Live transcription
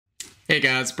Hey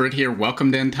guys, Britt here.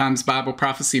 Welcome to End Times Bible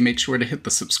Prophecy. Make sure to hit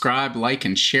the subscribe, like,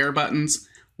 and share buttons.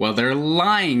 Well, they're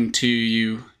lying to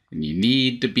you, and you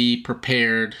need to be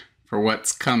prepared for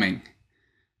what's coming.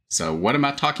 So what am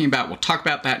I talking about? We'll talk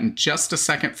about that in just a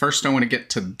second. First, I want to get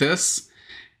to this.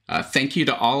 Thank you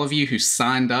to all of you who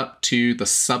signed up to the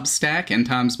Substack, End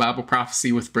Times Bible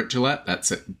Prophecy with Britt Gillette.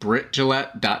 That's at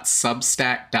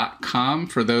brittgillette.substack.com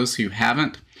for those who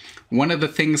haven't. One of the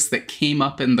things that came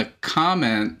up in the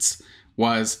comments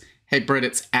was, hey, Britt,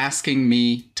 it's asking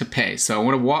me to pay. So I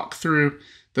want to walk through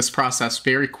this process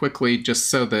very quickly just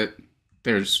so that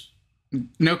there's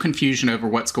no confusion over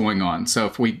what's going on.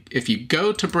 So if you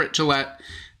go to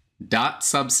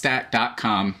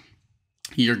brittgillette.substack.com,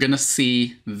 you're going to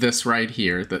see this right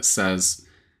here that says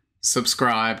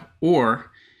subscribe. Or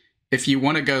if you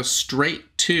want to go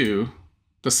straight to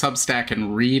the Substack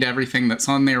and read everything that's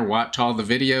on there, watch all the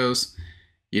videos,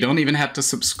 you don't even have to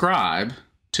subscribe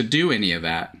to do any of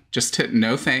that. Just hit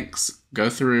no thanks, go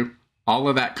through. All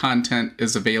of that content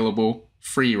is available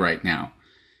free right now.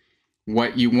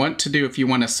 What you want to do if you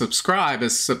want to subscribe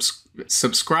is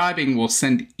subscribing will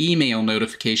send email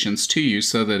notifications to you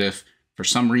so that if for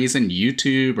some reason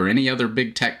YouTube or any other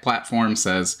big tech platform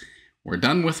says, we're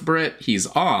done with Britt, he's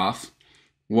off,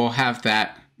 we'll have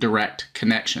that direct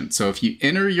connection. So if you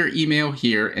enter your email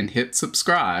here and hit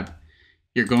subscribe,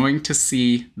 you're going to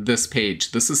see this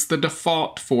page. This is the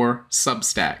default for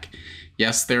Substack.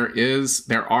 Yes, there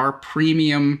are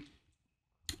premium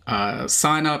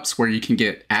signups where you can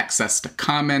get access to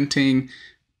commenting,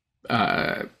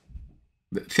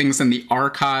 things in the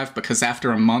archive, because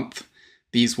after a month,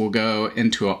 these will go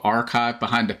into an archive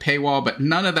behind a paywall, but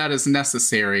none of that is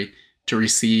necessary to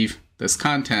receive this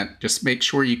content. Just make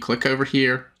sure you click over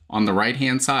here on the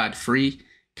right-hand side, free,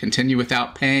 continue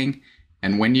without paying.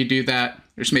 And when you do that,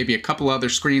 there's maybe a couple other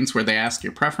screens where they ask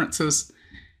your preferences,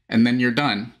 and then you're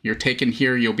done. You're taken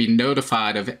here. You'll be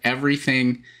notified of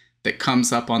everything that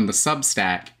comes up on the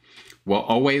Substack. We'll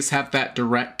always have that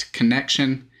direct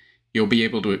connection. You'll be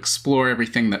able to explore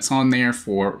everything that's on there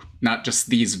for not just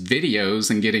these videos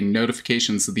and getting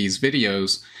notifications of these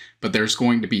videos, but there's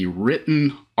going to be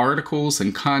written articles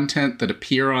and content that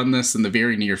appear on this in the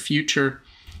very near future.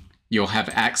 You'll have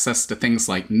access to things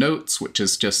like notes, which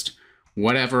is just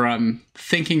whatever I'm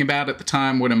thinking about at the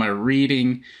time. What am I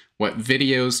reading? What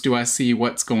videos do I see?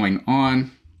 What's going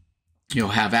on? You'll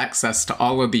have access to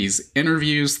all of these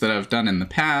interviews that I've done in the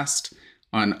past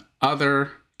on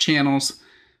other channels.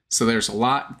 So there's a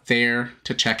lot there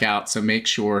to check out. So make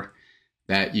sure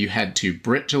that you head to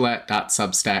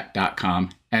brittgillette.substack.com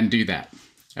and do that.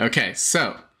 Okay,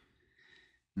 so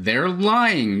they're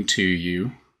lying to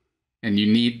you and you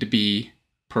need to be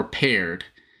prepared.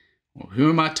 Well, who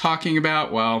am I talking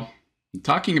about? Well, I'm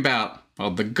talking about,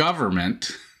 the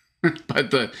government,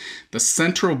 but the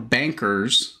central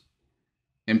bankers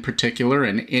in particular,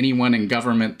 and anyone in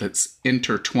government that's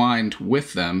intertwined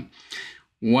with them.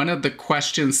 One of the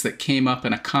questions that came up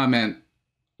in a comment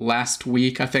last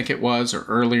week, I think it was, or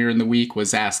earlier in the week,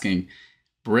 was asking,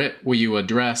 Britt, will you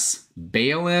address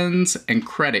bail-ins and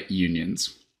credit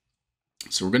unions?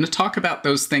 So we're going to talk about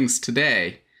those things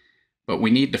today. But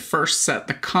we need to first set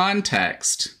the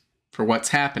context for what's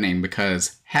happening,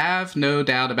 because have no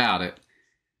doubt about it,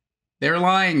 they're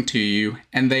lying to you,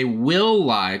 and they will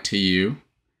lie to you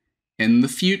in the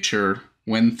future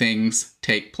when things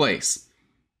take place.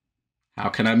 How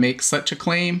can I make such a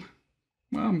claim?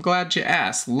 Well, I'm glad you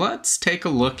asked. Let's take a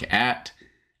look at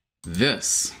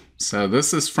this. So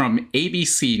this is from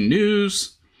ABC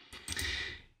News.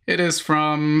 It is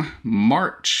from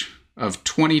March of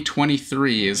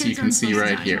 2023, as you can see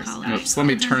right here. Oops, let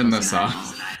me turn this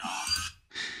off.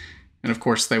 And of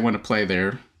course, they want to play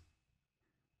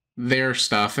their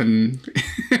stuff and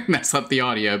mess up the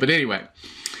audio. But anyway,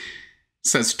 it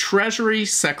says Treasury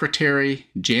Secretary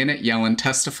Janet Yellen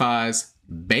testifies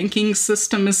banking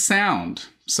system is sound.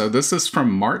 So this is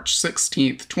from March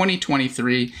 16th,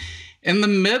 2023, in the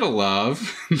middle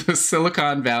of the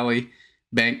Silicon Valley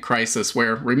bank crisis,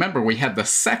 where, remember, we had the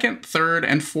second, third,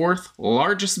 and fourth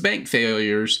largest bank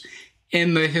failures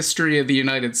in the history of the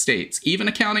United States, even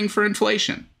accounting for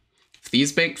inflation. If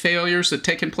these bank failures had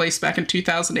taken place back in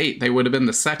 2008, they would have been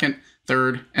the second,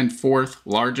 third, and fourth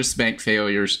largest bank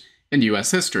failures in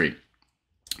U.S. history.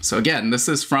 So again, this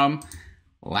is from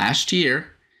last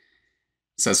year.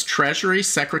 It says Treasury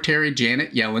Secretary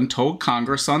Janet Yellen told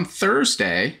Congress on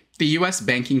Thursday the U.S.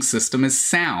 banking system is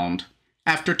sound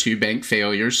after two bank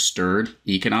failures stirred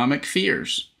economic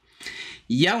fears.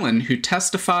 Yellen, who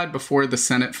testified before the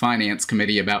Senate Finance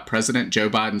Committee about President Joe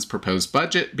Biden's proposed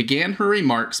budget, began her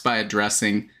remarks by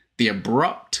addressing the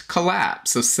abrupt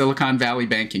collapse of Silicon Valley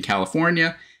Bank in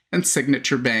California and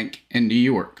Signature Bank in New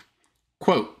York.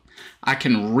 Quote, "I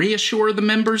can reassure the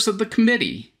members of the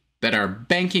committee that our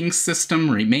banking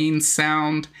system remains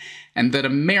sound and that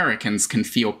Americans can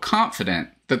feel confident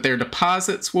that their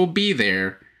deposits will be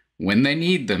there when they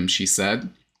need them," she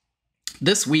said.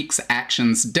 "This week's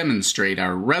actions demonstrate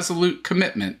our resolute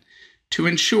commitment to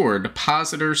ensure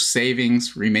depositors'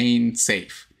 savings remain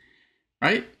safe."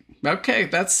 Right? Okay,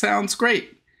 that sounds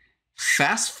great.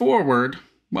 Fast forward,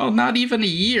 well, not even a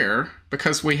year,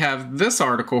 because we have this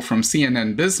article from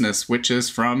CNN Business, which is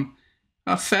from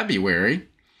February,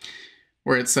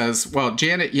 where it says, well,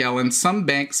 Janet Yellen, some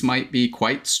banks might be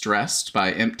quite stressed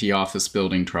by empty office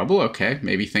building trouble. Okay,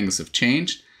 maybe things have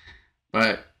changed.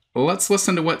 But let's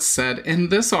listen to what's said in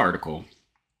this article.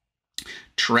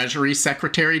 Treasury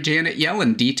Secretary Janet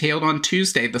Yellen detailed on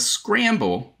Tuesday the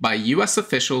scramble by U.S.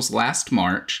 officials last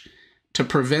March to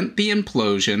prevent the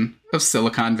implosion of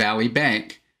Silicon Valley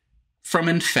Bank from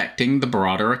infecting the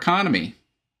broader economy.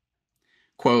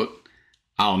 Quote,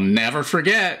 "I'll never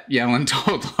forget," Yellen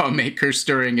told lawmakers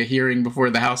during a hearing before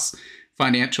the House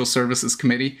Financial Services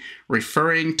Committee,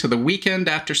 referring to the weekend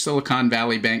after Silicon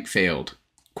Valley Bank failed.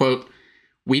 Quote,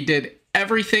 "We did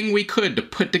everything we could to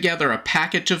put together a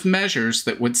package of measures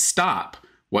that would stop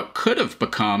what could have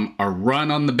become a run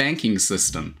on the banking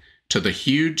system, to the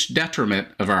huge detriment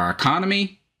of our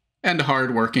economy and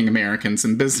hardworking Americans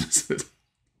and businesses."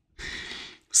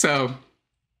 So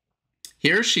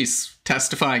here she's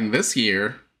testifying this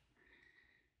year.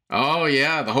 Oh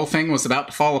yeah, the whole thing was about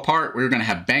to fall apart. We were going to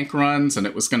have bank runs and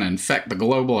it was going to infect the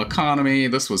global economy.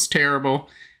 This was terrible.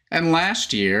 And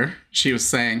last year she was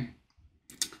saying,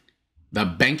 the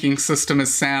banking system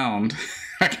is sound.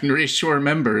 I can reassure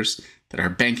members that our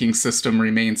banking system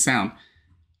remains sound.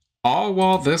 All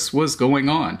while this was going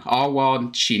on. All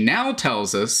while she now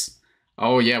tells us,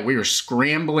 oh yeah, we were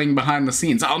scrambling behind the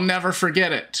scenes. I'll never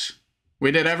forget it.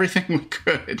 We did everything we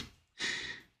could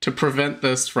to prevent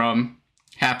this from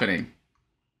happening.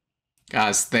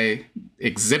 Guys,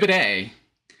 Exhibit A,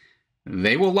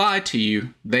 they will lie to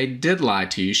you. They did lie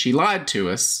to you. She lied to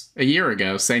us a year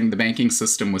ago saying the banking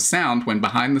system was sound when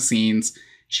behind the scenes,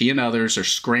 she and others are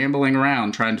scrambling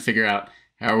around trying to figure out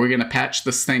how are we going to patch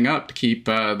this thing up to keep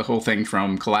the whole thing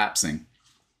from collapsing.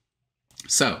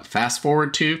 So fast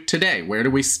forward to today. Where do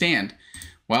we stand?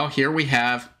 Well, here we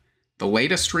have the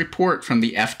latest report from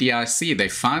the FDIC. They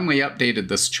finally updated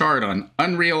this chart on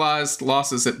unrealized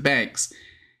losses at banks.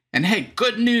 And hey,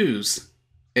 good news.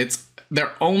 They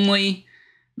only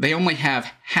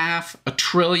have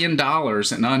 $500 billion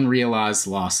in unrealized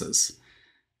losses.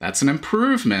 That's an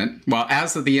improvement. Well,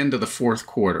 as of the end of the fourth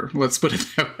quarter, let's put it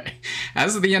that way.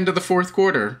 As of the end of the fourth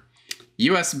quarter,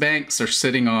 U.S. banks are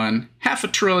sitting on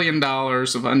 $500 billion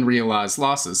of unrealized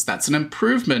losses. That's an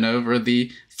improvement over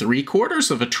the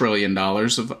 $750 billion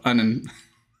of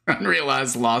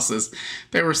unrealized losses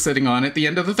they were sitting on at the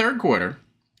end of the third quarter.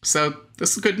 So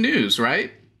this is good news,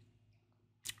 right?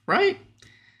 Right?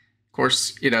 Of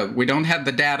course, we don't have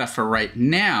the data for right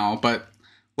now, but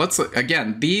let's look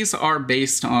again. These are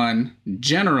based on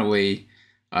generally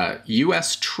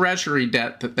U.S. Treasury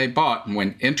debt that they bought, and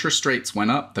when interest rates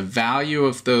went up, the value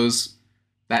of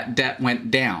that debt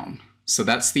went down. So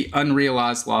that's the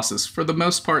unrealized losses for the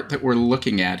most part that we're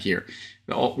looking at here.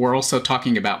 We're also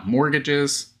talking about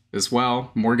mortgages as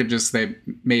well. Mortgages they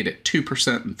made at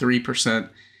 2% and 3%,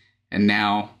 and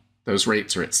now those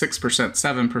rates are at 6%,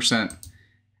 7%,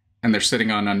 and they're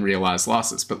sitting on unrealized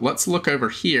losses. But let's look over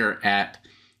here at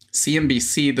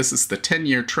CNBC. This is the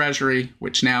 10-year Treasury,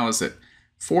 which now is at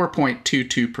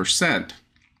 4.22%.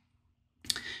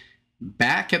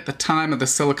 Back at the time of the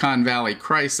Silicon Valley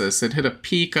crisis, it hit a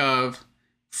peak of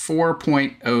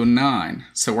 4.09.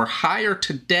 So we're higher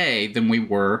today than we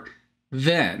were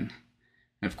then.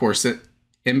 And of course,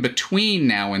 in between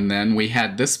now and then, we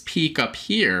had this peak up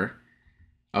here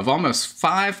of almost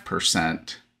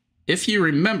 5%. If you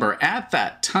remember, at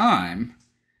that time,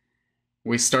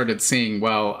 we started seeing,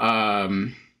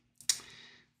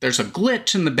 there's a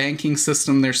glitch in the banking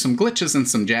system. There's some glitches in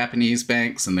some Japanese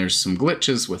banks, and there's some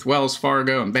glitches with Wells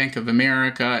Fargo and Bank of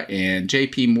America and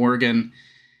JP Morgan.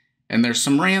 And there's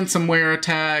some ransomware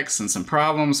attacks and some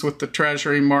problems with the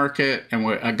Treasury market. And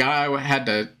a guy had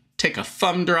to take a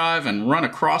thumb drive and run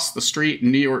across the street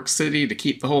in New York City to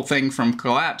keep the whole thing from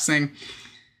collapsing.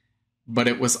 But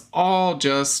it was all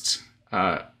just,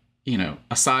 a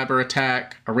cyber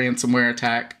attack, a ransomware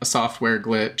attack, a software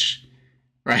glitch,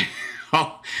 right?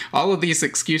 All of these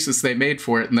excuses they made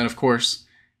for it. And then, of course,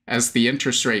 as the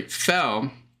interest rate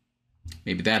fell,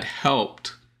 maybe that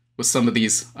helped with some of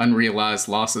these unrealized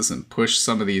losses and push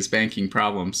some of these banking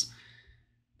problems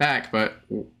back. But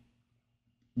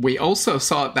we also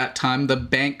saw at that time the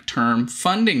Bank Term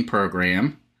Funding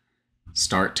Program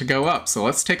start to go up. So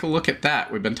let's take a look at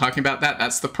that. We've been talking about that.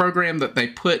 That's the program that they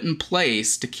put in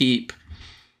place to keep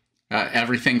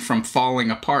everything from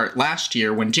falling apart. Last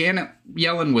year, when Janet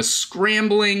Yellen was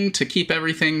scrambling to keep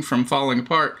everything from falling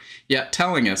apart, yet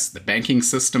telling us the banking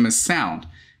system is sound.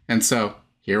 And so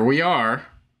here we are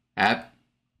at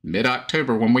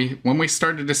mid-October, when we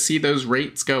started to see those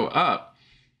rates go up.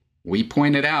 We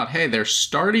pointed out, hey, they're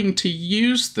starting to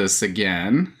use this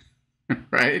again,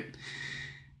 right?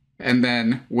 And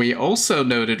then we also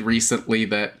noted recently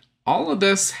that all of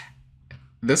these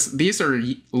are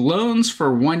loans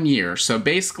for 1 year. So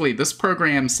basically, this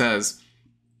program says,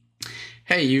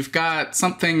 hey, you've got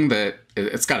something that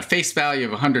it's got a face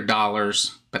value of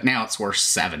 $100, but now it's worth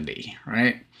 $70,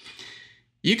 right?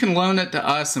 You can loan it to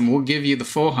us and we'll give you the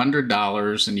full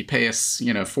 $100 and you pay us,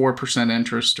 4%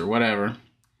 interest or whatever.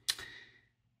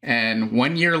 And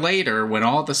 1 year later, when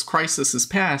all this crisis is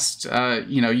past,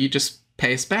 you just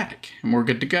pay us back and we're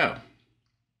good to go.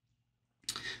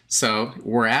 So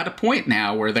we're at a point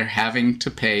now where they're having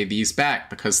to pay these back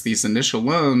because these initial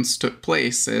loans took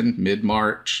place in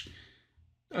mid-March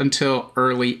until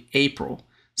early April.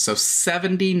 So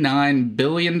 $79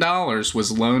 billion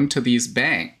was loaned to these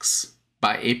banks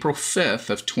by April 5th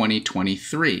of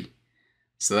 2023.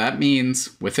 So that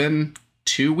means within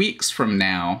 2 weeks from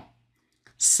now,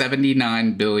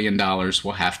 $79 billion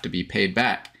will have to be paid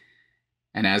back.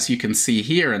 And as you can see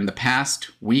here in the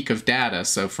past week of data,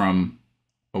 so from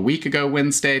a week ago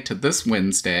Wednesday to this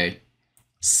Wednesday,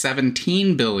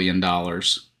 $17 billion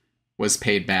was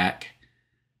paid back.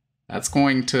 That's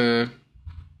going to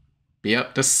be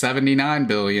up to $79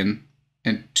 billion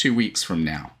in 2 weeks from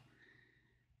now.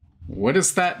 What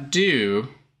does that do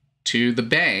to the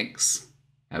banks,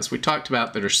 as we talked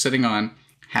about, that are sitting on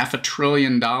 $500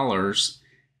 billion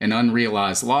in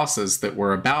unrealized losses that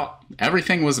were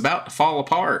everything was about to fall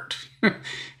apart?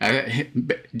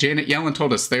 Janet Yellen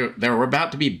told us there were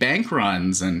about to be bank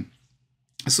runs, and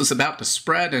this was about to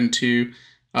spread into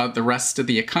the rest of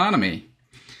the economy.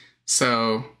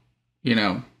 So,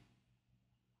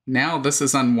 now this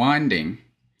is unwinding.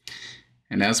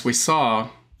 And as we saw,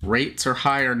 rates are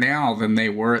higher now than they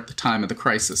were at the time of the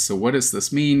crisis. So what does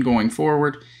this mean going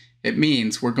forward? It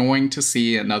means we're going to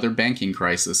see another banking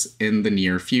crisis in the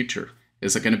near future.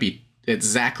 Is it going to be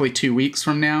exactly 2 weeks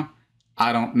from now?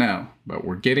 I don't know, but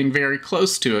we're getting very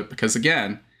close to it because,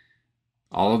 again,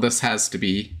 all of this has to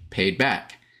be paid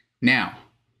back. Now,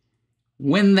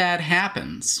 when that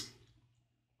happens,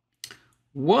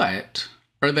 what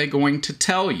are they going to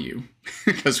tell you?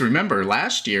 Because remember,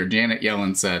 last year, Janet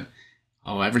Yellen said,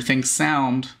 oh, everything's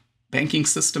sound, banking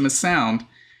system is sound.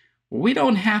 We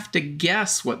don't have to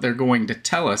guess what they're going to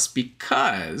tell us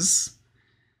because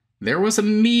there was a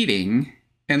meeting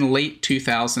in late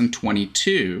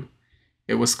 2022.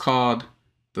 It was called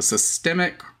the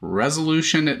Systemic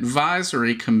Resolution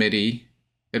Advisory Committee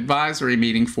advisory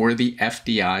meeting for the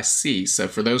FDIC. So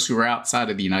for those who are outside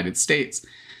of the United States,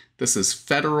 this is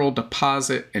Federal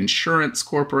Deposit Insurance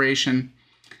Corporation.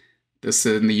 This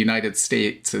in the United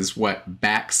States is what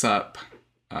backs up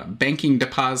banking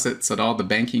deposits at all the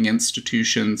banking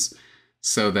institutions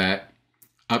so that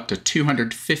up to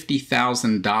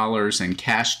 $250,000 in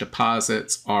cash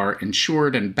deposits are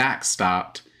insured and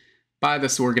backstopped by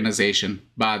this organization,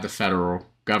 by the federal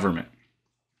government.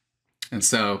 And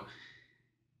so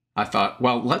I thought,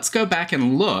 well, let's go back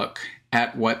and look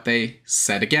at what they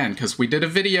said again, because we did a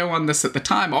video on this at the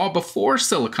time, all before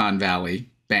Silicon Valley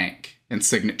Bank and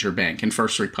Signature Bank and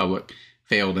First Republic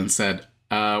failed, and said,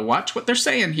 watch what they're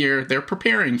saying here. They're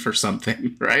preparing for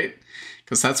something, right?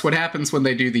 Because that's what happens when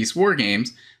they do these war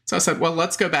games. So I said, well,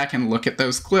 let's go back and look at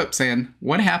those clips. And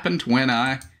what happened when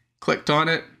I clicked on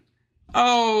it?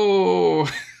 Oh,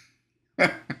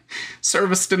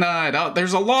 service denied. Oh,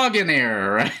 there's a login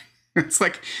error, right? It's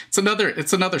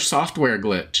another software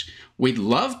glitch. We'd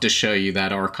love to show you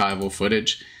that archival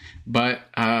footage, but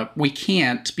we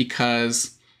can't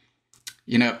because,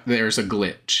 there's a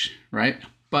glitch, right?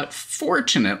 But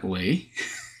fortunately,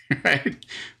 right?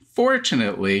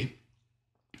 Fortunately,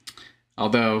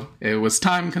 although it was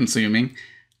time consuming,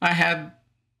 I had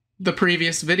the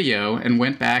previous video and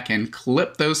went back and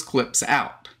clipped those clips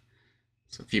out.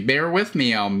 So if you bear with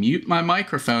me, I'll mute my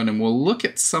microphone and we'll look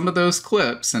at some of those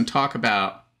clips and talk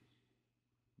about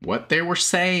what they were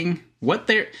saying,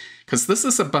 because this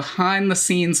is a behind the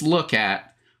scenes look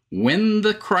at when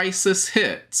the crisis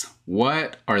hits,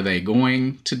 what are they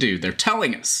going to do? They're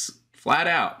telling us flat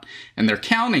out. And they're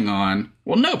counting on,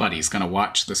 well, nobody's going to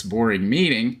watch this boring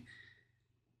meeting.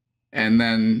 And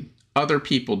then other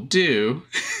people do,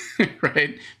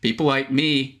 right? People like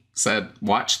me said,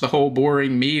 watch the whole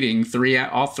boring meeting,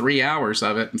 all 3 hours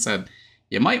of it, and said,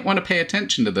 you might want to pay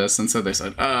attention to this. And so they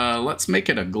said, let's make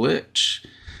it a glitch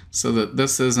so that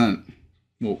this isn't,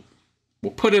 we'll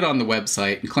put it on the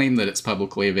website and claim that it's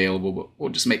publicly available, but we'll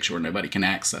just make sure nobody can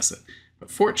access it. But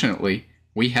fortunately,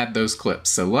 we had those clips.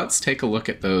 So let's take a look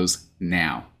at those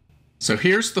now. So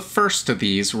here's the first of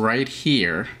these right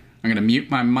here. I'm going to mute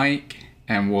my mic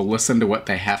and we'll listen to what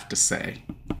they have to say.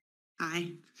 Hi.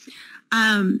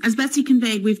 As Betsy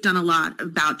conveyed, we've done a lot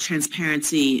about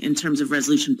transparency in terms of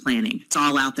resolution planning. It's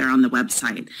all out there on the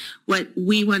website. What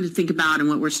we want to think about and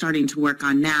what we're starting to work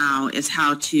on now is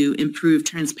how to improve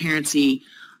transparency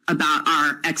about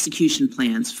our execution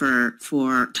plans for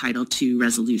Title II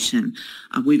resolution.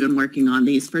 We've been working on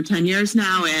these for 10 years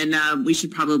now, and we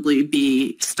should probably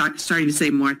be starting to say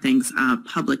more things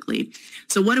publicly.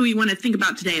 So what do we want to think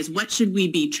about today is what should we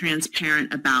be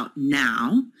transparent about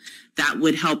now that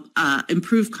would help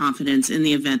improve confidence in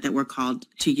the event that we're called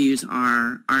to use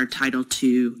our Title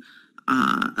II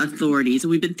authorities.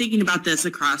 And we've been thinking about this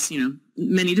across,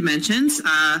 many dimensions.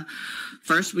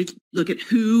 First, we look at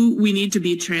who we need to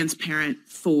be transparent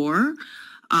for.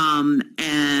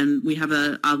 And we have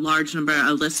a large number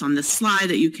of lists on this slide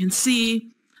that you can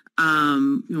see.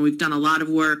 We've done a lot of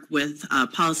work with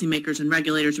policymakers and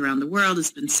regulators around the world,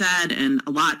 it's been said, and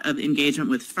a lot of engagement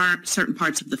with certain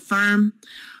parts of the firm.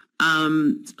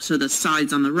 So the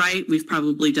slides on the right, we've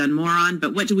probably done more on,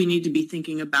 but what do we need to be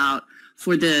thinking about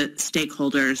for the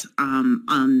stakeholders,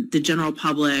 the general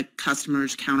public,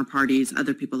 customers, counterparties,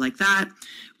 other people like that?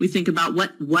 We think about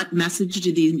what message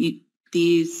do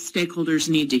these stakeholders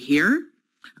need to hear,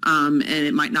 and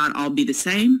it might not all be the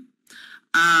same.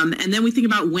 And then we think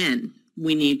about when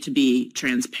we need to be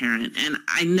transparent. And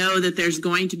I know that there's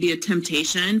going to be a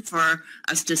temptation for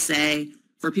us to say,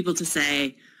 for people to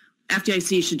say,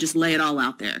 FDIC should just lay it all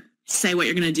out there. Say what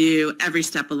you're going to do every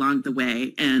step along the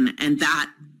way, and that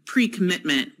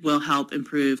pre-commitment will help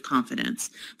improve confidence.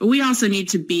 But we also need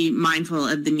to be mindful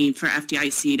of the need for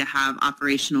FDIC to have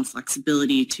operational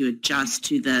flexibility to adjust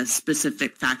to the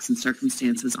specific facts and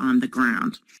circumstances on the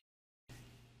ground.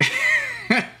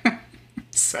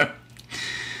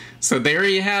 So there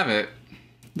you have it.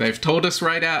 They've told us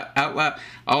right out loud,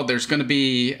 oh, there's going to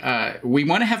be, we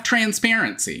want to have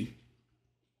transparency.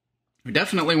 We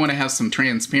definitely want to have some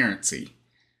transparency,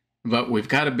 but we've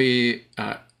got to be,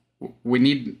 we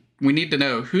need to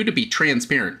know who to be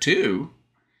transparent to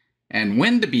and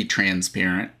when to be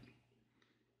transparent.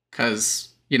 Because,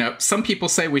 some people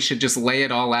say we should just lay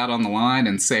it all out on the line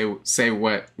and say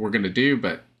what we're going to do,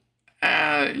 but,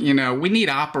 we need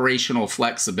operational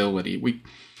flexibility. We'll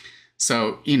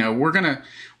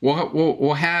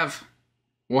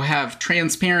have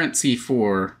transparency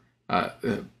for,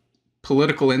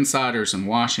 political insiders in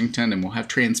Washington, and we'll have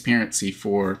transparency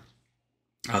for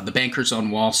the bankers on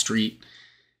Wall Street,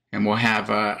 and we'll have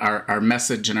our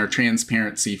message and our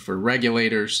transparency for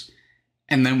regulators,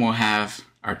 and then we'll have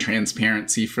our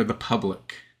transparency for the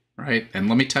public, right? And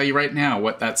let me tell you right now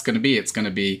what that's going to be. It's going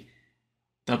to be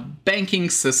the banking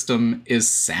system is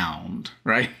sound,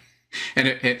 right?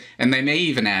 And they may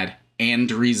even add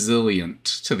and resilient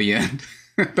to the end.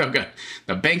 They'll go,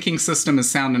 the banking system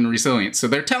is sound and resilient. So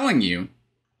they're telling you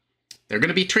they're going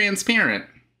to be transparent,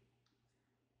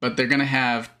 but they're going to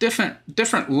have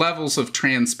different levels of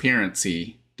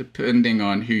transparency depending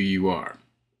on who you are.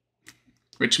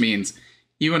 Which means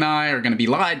you and I are going to be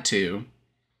lied to,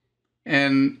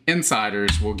 and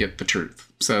insiders will get the truth.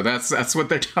 So that's what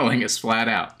they're telling us flat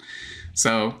out.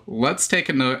 So let's take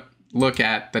a look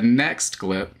at the next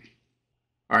clip.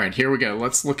 All right, here we go.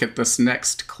 Let's look at this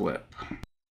next clip.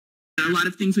 A lot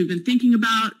of things we've been thinking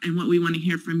about, and what we want to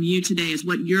hear from you today is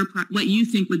what you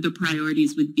think the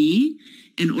priorities would be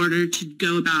in order to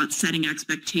go about setting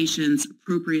expectations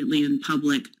appropriately in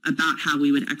public about how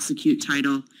we would execute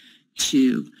Title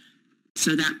II,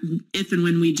 so that if and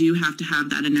when we do have to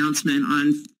have that announcement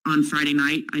on Friday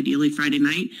night, ideally Friday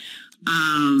night,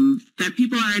 that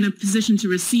people are in a position to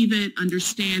receive it,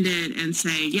 understand it, and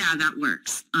say, yeah, that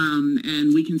works.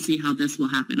 And we can see how this will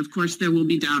happen. Of course, there will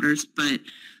be doubters, but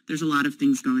there's a lot of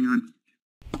things going on.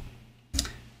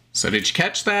 So did you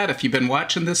catch that? If you've been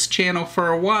watching this channel for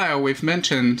a while, we've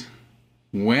mentioned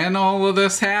when all of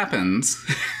this happens,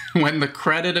 when the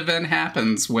credit event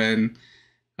happens, when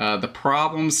the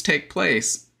problems take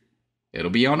place,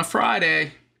 it'll be on a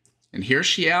Friday. And here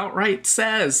she outright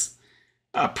says,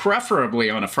 preferably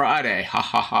on a Friday, ha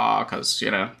ha ha, because,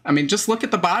 just look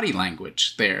at the body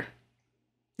language there.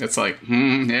 It's like,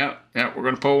 yeah, we're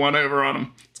going to pull one over on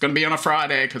them. It's going to be on a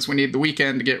Friday because we need the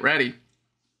weekend to get ready.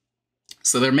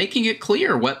 So they're making it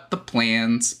clear what the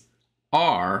plans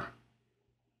are,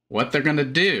 what they're going to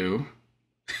do,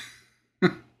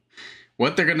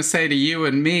 what they're going to say to you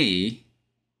and me.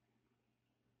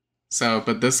 So,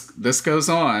 but this goes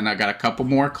on. I got a couple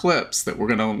more clips that we're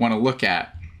going to want to look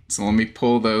at. So let me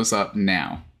pull those up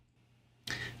now.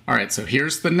 All right, so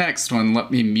here's the next one.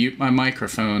 Let me mute my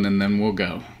microphone and then we'll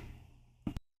go.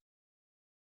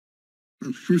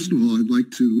 First of all, I'd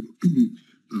like to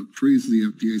praise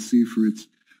the FDIC for its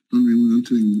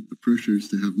unrelenting pressures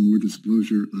to have more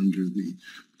disclosure under the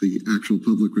actual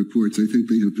public reports. I think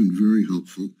they have been very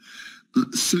helpful.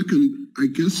 Second, I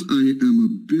guess I am a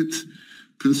bit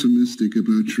pessimistic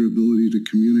about your ability to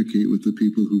communicate with the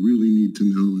people who really need to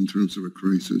know in terms of a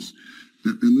crisis.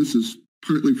 And this is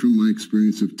partly from my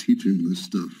experience of teaching this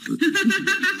stuff.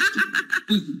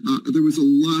 There was a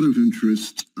lot of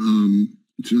interest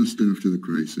just after the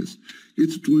crisis.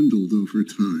 It's dwindled over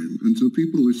time, and so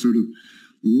people are sort of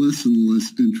less and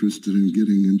less interested in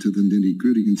getting into the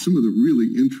nitty-gritty and some of the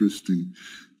really interesting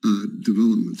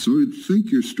developments. So I would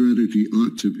think your strategy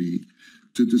ought to be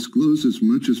to disclose as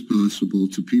much as possible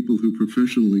to people who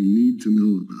professionally need to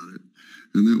know about it.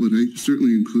 And that would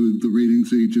certainly include the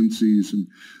ratings agencies and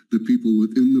the people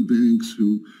within the banks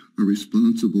who are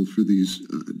responsible for these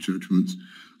judgments.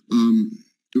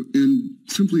 And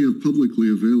simply have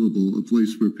publicly available a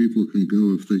place where people can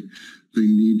go if they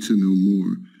need to know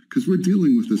more. Because we're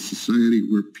dealing with a society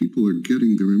where people are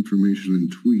getting their information in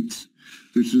tweets.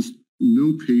 There's just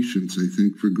no patience, I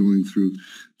think, for going through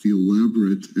the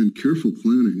elaborate and careful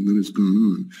planning that has gone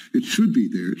on. It should be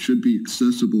there. It should be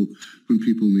accessible when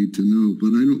people need to know.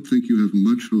 But I don't think you have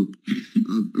much hope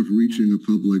of reaching a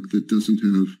public that doesn't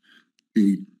have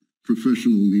a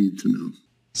professional need to know.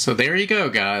 So there you go,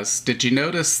 guys. Did you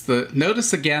notice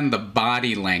again the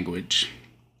body language?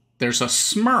 There's a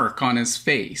smirk on his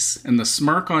face, and the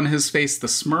smirk on his face, the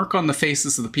smirk on the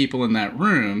faces of the people in that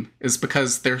room is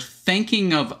because they're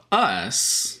thinking of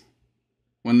us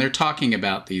when they're talking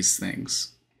about these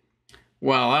things.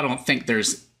 Well, I don't think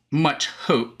there's much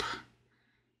hope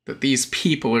that these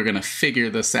people are going to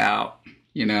figure this out.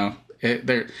 You know,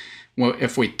 well,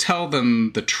 if we tell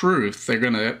them the truth, they're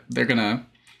gonna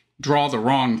draw the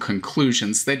wrong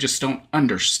conclusions. They just don't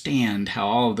understand how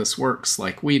all of this works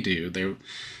like we do.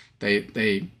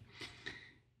 They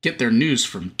get their news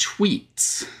from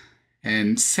tweets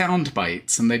and sound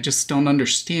bites, and they just don't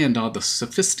understand all the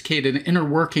sophisticated inner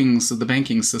workings of the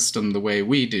banking system the way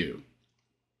we do,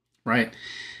 right?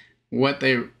 What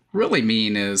they really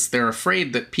mean is they're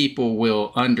afraid that people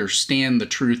will understand the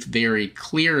truth very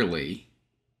clearly,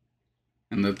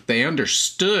 and that if they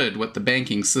understood what the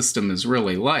banking system is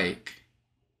really like,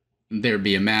 there'd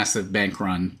be a massive bank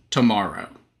run tomorrow.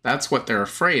 That's what they're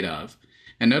afraid of.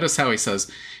 And notice how he says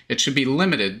it should be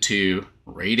limited to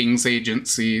ratings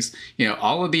agencies, you know,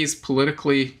 all of these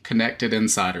politically connected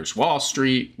insiders, Wall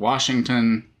Street,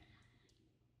 Washington,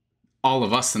 all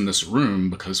of us in this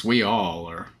room, because we all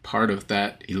are part of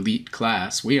that elite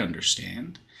class, we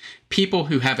understand. People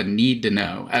who have a need to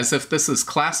know, as if this is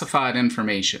classified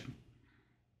information.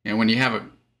 And when you have a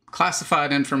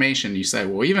classified information, you say,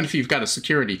 well, even if you've got a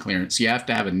security clearance, you have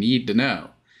to have a need to know.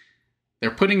 They're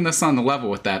putting this on the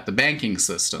level with that, the banking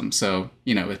system. So,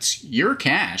 you know, it's your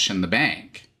cash in the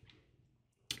bank,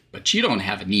 but you don't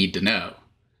have a need to know.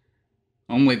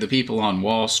 Only the people on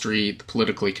Wall Street, the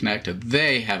politically connected,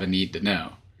 they have a need to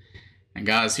know. And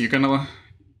guys, you're gonna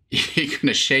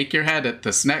shake your head at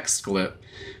this next clip,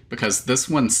 because this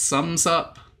one sums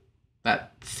up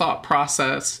that thought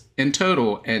process in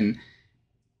total, and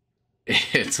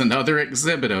it's another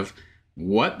exhibit of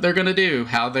what they're going to do,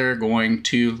 how they're going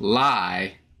to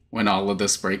lie when all of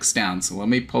this breaks down. So let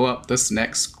me pull up this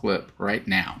next clip right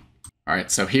now. All right,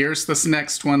 so here's this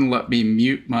next one. Let me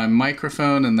mute my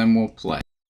microphone and then we'll play.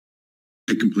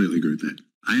 I completely agree with that.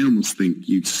 I almost think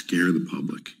you'd scare the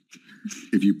public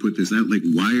if you put this out. Like,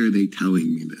 why are they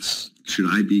telling me this? Should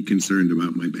I be concerned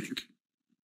about my bank?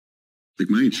 Like,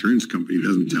 my insurance company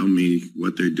doesn't tell me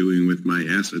what they're doing with my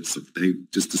assets. They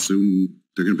just assume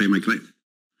they're going to pay my claim.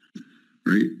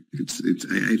 Right?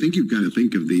 I think you've got to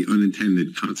think of the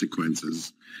unintended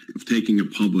consequences of taking a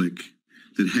public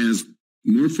that has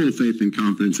more full faith and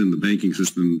confidence in the banking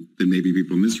system than maybe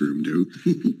people in this room do,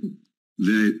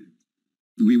 that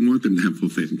we want them to have full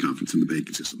faith and confidence in the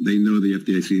banking system. They know the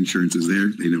FDIC insurance is there.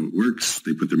 They know it works.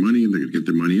 They put their money in. They're going to get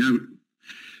their money out.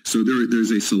 So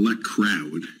there's a select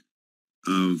crowd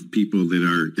of people that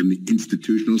are in the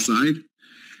institutional side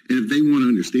And if they want to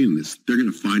understand this, they're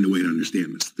going to find a way to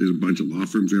understand this. There's a bunch of law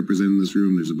firms represented in this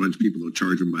room. There's a bunch of people who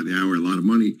charge them by the hour a lot of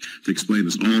money to explain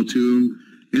this all to them.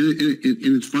 And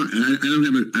it's fine. I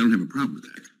don't have a problem with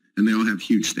that. And they all have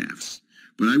huge staffs.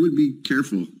 But I would be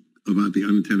careful about the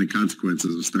unintended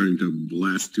consequences of starting to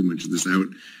blast too much of this out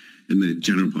in the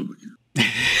general public.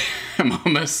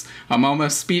 I'm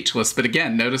almost speechless. But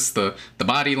again, notice the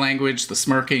body language, the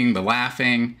smirking, the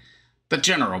laughing, the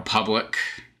general public.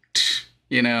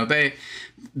 You know,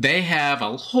 they have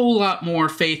a whole lot more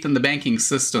faith in the banking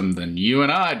system than you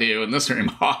and I do in this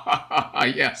room.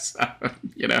 Yes,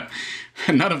 you know,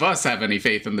 none of us have any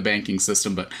faith in the banking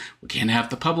system, but we can't have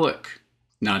the public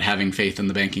not having faith in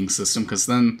the banking system, because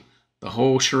then the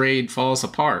whole charade falls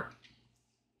apart.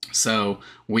 So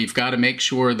we've got to make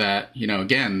sure that, you know,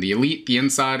 again, the elite, the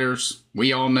insiders,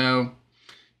 we all know.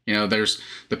 You know, there's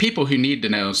the people who need to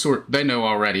know, they know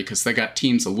already because they got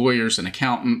teams of lawyers and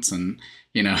accountants and,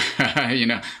 you know,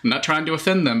 I'm not trying to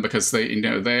offend them because they, you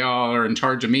know, they all are in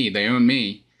charge of me. They own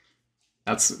me.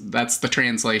 That's the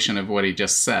translation of what he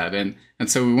just said. And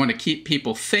so we want to keep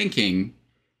people thinking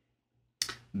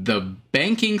the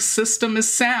banking system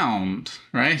is sound,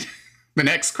 right? The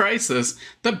next crisis,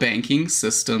 the banking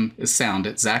system is sound.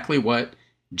 Exactly what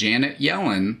Janet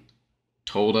Yellen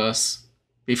told us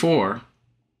before.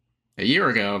 A year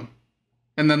ago.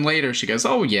 And then later she goes,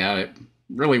 oh yeah, it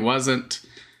really wasn't.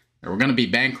 There were going to be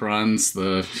bank runs.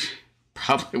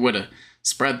 Probably would have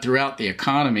spread throughout the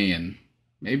economy and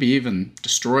maybe even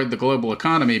destroyed the global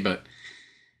economy. But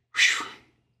whew,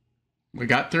 we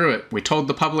got through it. We told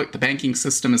the public the banking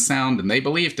system is sound, and they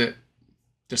believed it.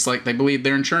 Just like they believed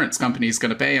their insurance company is going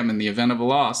to pay them in the event of a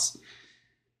loss.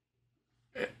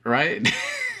 Right?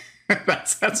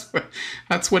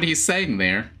 That's what he's saying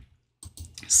there.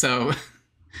 So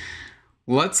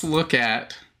let's look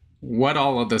at what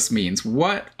all of this means.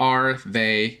 What are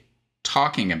they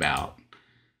talking about?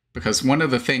 Because one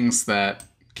of the things that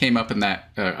came up in that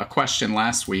a question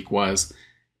last week was,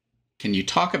 can you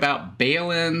talk about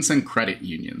bail-ins and credit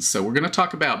unions? So we're going to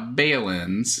talk about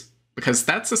bail-ins because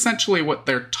that's essentially what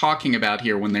they're talking about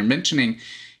here when they're mentioning,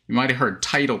 you might have heard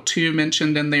Title II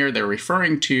mentioned in there. They're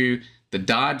referring to the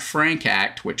Dodd-Frank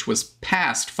Act, which was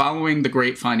passed following the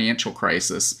Great Financial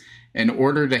Crisis in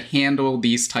order to handle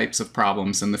these types of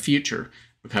problems in the future.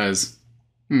 Because,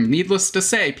 needless to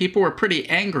say, people were pretty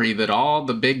angry that all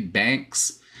the big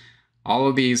banks, all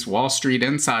of these Wall Street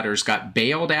insiders got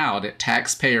bailed out at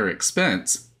taxpayer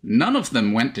expense. None of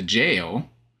them went to jail.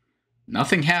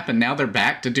 Nothing happened. Now they're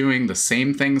back to doing the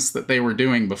same things that they were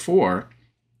doing before.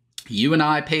 You and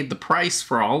I paid the price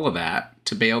for all of that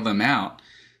to bail them out.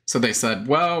 So they said,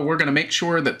 well, we're going to make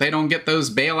sure that they don't get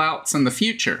those bailouts in the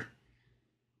future.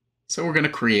 So we're going to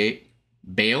create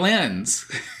bail-ins.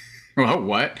 Well,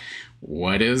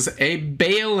 what is a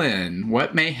bail-in?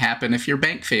 What may happen if your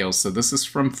bank fails? So this is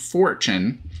from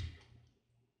Fortune.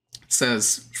 It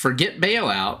says, forget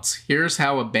bailouts. Here's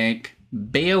how a bank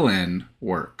bail-in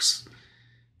works.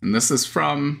 And this is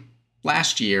from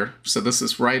last year. So this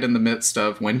is right in the midst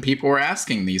of when people were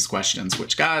asking these questions,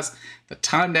 which, guys, the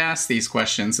time to ask these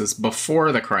questions is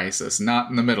before the crisis, not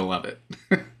in the middle of it.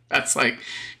 That's like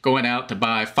going out to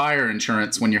buy fire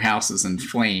insurance when your house is in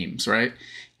flames, right?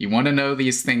 You want to know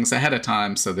these things ahead of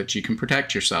time so that you can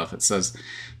protect yourself. It says,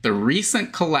 the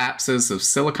recent collapses of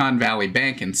Silicon Valley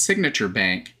Bank and Signature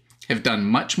Bank have done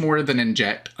much more than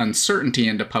inject uncertainty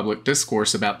into public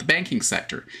discourse about the banking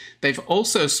sector. They've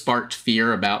also sparked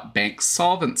fear about bank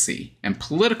solvency and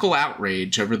political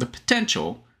outrage over the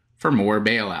potential for more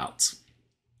bailouts.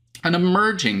 An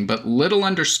emerging but little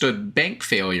understood bank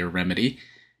failure remedy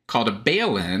called a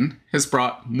bail-in has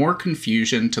brought more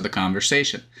confusion to the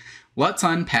conversation. Let's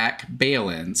unpack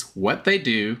bail-ins, what they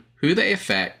do, who they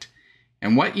affect,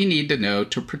 and what you need to know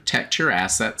to protect your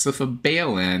assets if a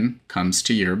bail-in comes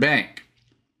to your bank.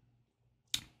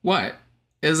 What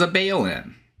is a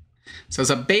bail-in? It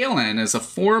says a bail-in is a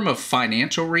form of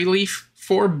financial relief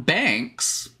for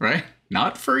banks, right?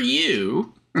 Not for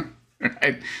you.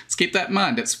 Right? Let's keep that in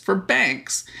mind. It's for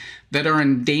banks that are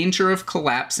in danger of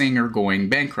collapsing or going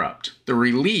bankrupt. The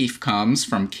relief comes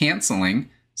from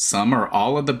canceling some or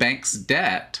all of the bank's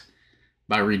debt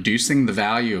by reducing the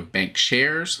value of bank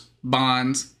shares,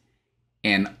 bonds,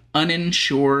 and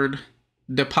uninsured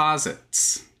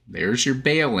deposits. There's your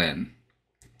bail-in.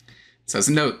 It says,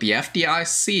 note, the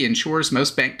FDIC insures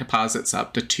most bank deposits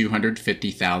up to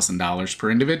 $250,000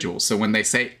 per individual. So when they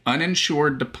say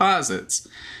uninsured deposits,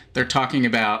 they're talking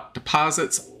about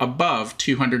deposits above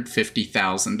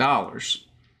 $250,000.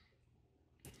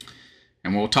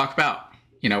 And we'll talk about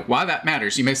why that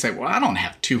matters. You may say, well, I don't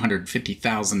have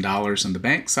 $250,000 in the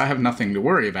bank, so I have nothing to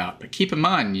worry about. But keep in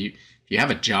mind, if you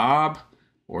have a job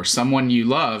or someone you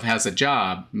love has a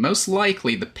job, most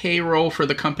likely the payroll for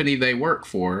the company they work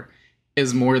for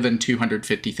is more than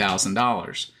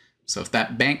 $250,000. So if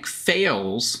that bank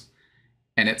fails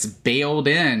and it's bailed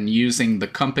in using the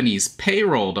company's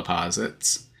payroll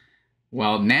deposits,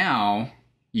 well, now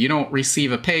you don't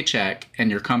receive a paycheck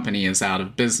and your company is out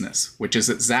of business, which is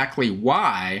exactly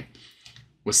why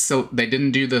they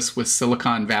didn't do this with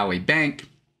Silicon Valley Bank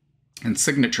and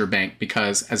Signature Bank,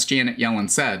 because, as Janet Yellen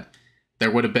said,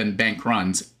 there would have been bank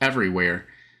runs everywhere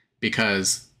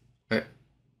because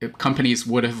companies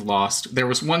would have lost. There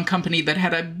was one company that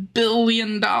had $1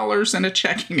 billion in a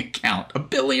checking account, $1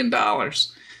 billion,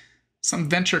 some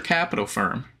venture capital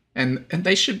firm. And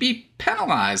they should be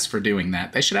penalized for doing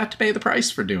that. They should have to pay the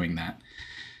price for doing that.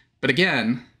 But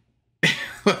again,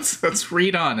 let's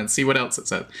read on and see what else it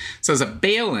says. It says a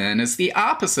bail-in is the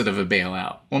opposite of a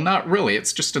bailout. Well, not really.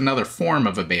 It's just another form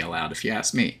of a bailout, if you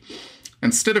ask me.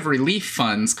 Instead of relief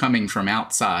funds coming from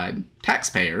outside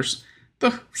taxpayers,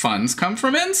 the funds come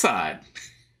from inside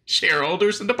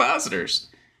shareholders and depositors.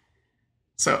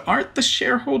 So aren't the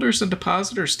shareholders and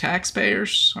depositors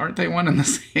taxpayers? Aren't they one and the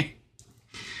same?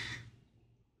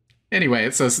 Anyway,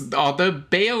 it says, although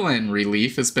bail-in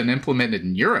relief has been implemented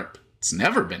in Europe, it's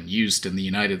never been used in the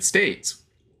United States.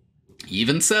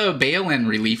 Even so, bail-in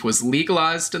relief was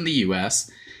legalized in the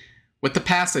U.S. with the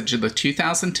passage of the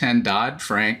 2010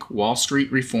 Dodd-Frank Wall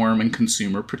Street Reform and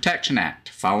Consumer Protection Act,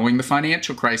 following the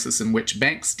financial crisis in which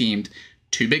banks deemed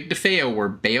too big to fail were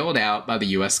bailed out by the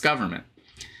U.S. government.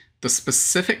 The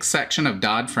specific section of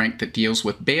Dodd-Frank that deals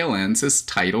with bail-ins is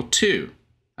Title II.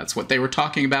 That's what they were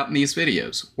talking about in these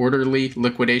videos, orderly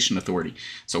liquidation authority.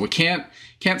 So we can't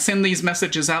send these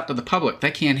messages out to the public.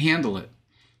 They can't handle it.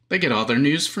 They get all their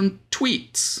news from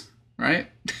tweets,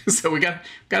 right? So we got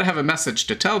to have a message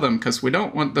to tell them because we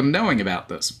don't want them knowing about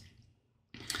this.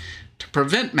 To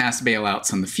prevent mass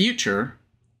bailouts in the future,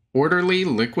 orderly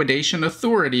liquidation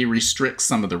authority restricts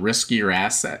some of the riskier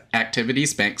asset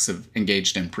activities banks have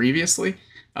engaged in previously.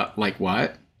 Like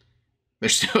what? They're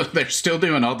still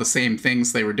doing all the same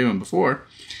things they were doing before.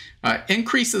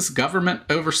 Increases government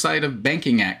oversight of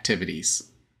banking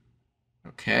activities.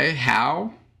 Okay,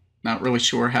 how? Not really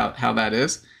sure how that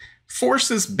is.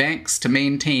 Forces banks to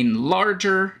maintain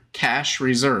larger cash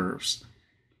reserves.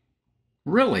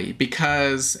 Really,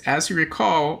 because as you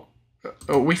recall,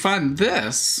 we find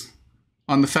this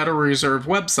on the Federal Reserve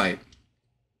website.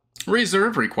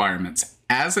 Reserve requirements,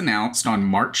 as announced on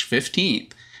March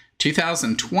 15th,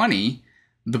 2020,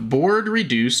 the board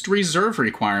reduced reserve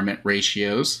requirement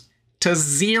ratios to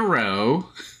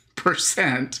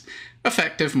 0%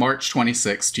 effective March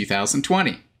 26,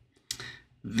 2020.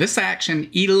 This action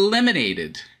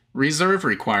eliminated reserve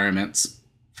requirements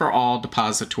for all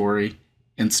depository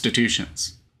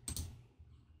institutions.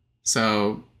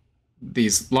 So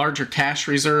these larger cash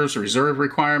reserves, reserve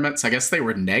requirements, I guess they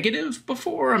were negative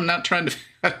before. I'm not trying to...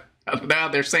 Now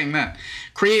they're saying that.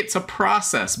 Creates a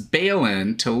process,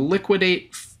 bail-in, to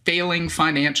liquidate failing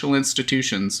financial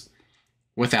institutions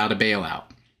without a bailout.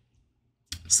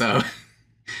 So,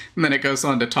 and then it goes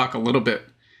on to talk a little bit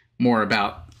more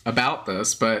about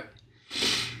this, but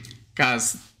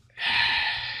guys,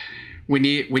 we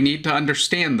need to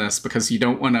understand this because you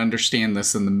don't want to understand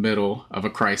this in the middle of a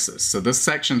crisis. So this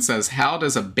section says, how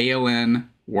does a bail-in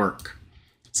work?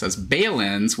 It says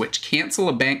bail-ins, which cancel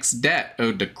a bank's debt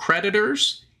owed to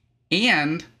creditors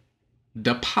and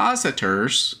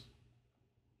depositors,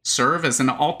 serve as an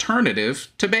alternative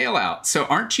to bailout. So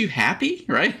aren't you happy,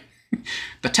 right?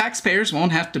 The taxpayers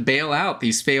won't have to bail out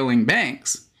these failing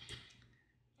banks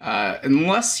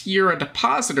unless you're a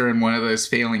depositor in one of those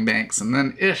failing banks. And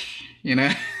then,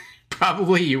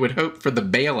 probably you would hope for the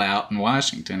bailout in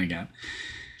Washington again.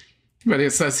 But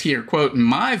it says here, quote, in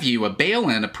my view, a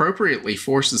bail-in appropriately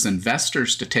forces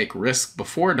investors to take risk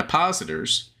before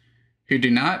depositors who do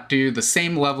not do the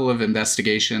same level of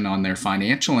investigation on their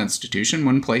financial institution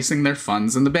when placing their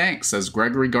funds in the bank, says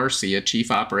Gregory Garcia,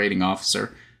 Chief Operating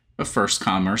Officer of First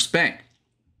Commerce Bank.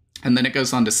 And then it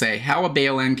goes on to say how a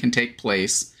bail-in can take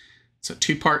place. It's a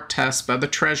two-part test by the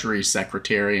Treasury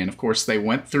Secretary. And of course, they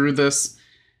went through this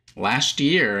last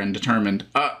year and determined,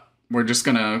 we're just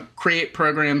going to create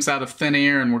programs out of thin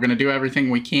air and we're going to do everything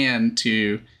we can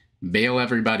to bail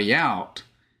everybody out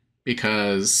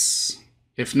because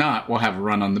if not, we'll have a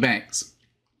run on the banks.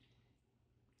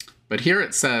 But here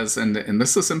it says, and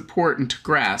this is important to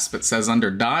grasp, it says under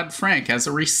Dodd-Frank, as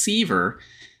a receiver,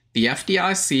 the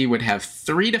FDIC would have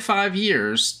 3 to 5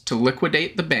 years to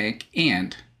liquidate the bank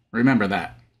and, remember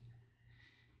that,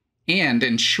 and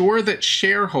ensure that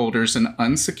shareholders and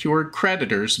unsecured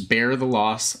creditors bear the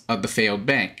loss of the failed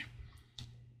bank.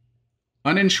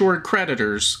 Uninsured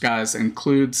creditors, guys,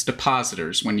 includes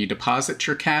depositors. When you deposit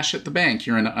your cash at the bank,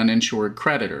 you're an uninsured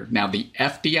creditor. Now, the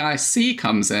FDIC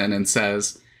comes in and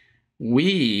says,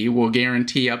 we will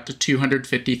guarantee up to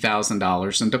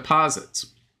 $250,000 in deposits.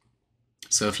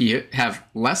 So if you have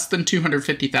less than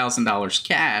 $250,000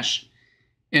 cash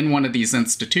in one of these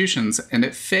institutions and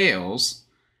it fails,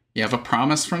 you have a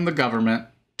promise from the government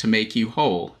to make you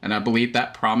whole. And I believe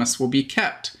that promise will be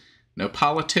kept. No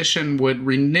politician would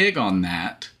renege on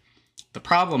that. The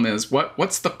problem is,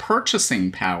 what's the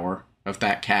purchasing power of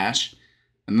that cash?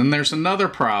 And then there's another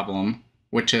problem,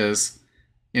 which is,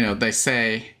 they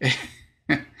say,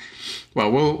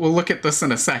 well, we'll look at this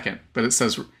in a second, but it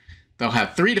says they'll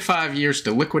have 3 to 5 years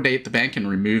to liquidate the bank and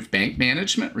remove bank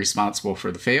management responsible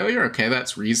for the failure. Okay,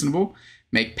 that's reasonable.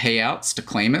 Make payouts to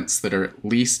claimants that are at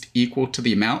least equal to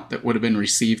the amount that would have been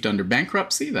received under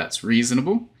bankruptcy. That's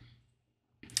reasonable.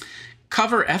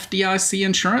 Cover FDIC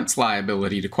insurance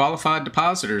liability to qualified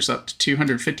depositors up to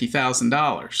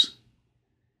 $250,000.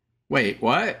 Wait,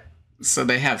 what? So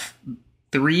they have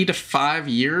 3 to 5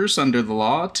 years under the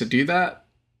law to do that?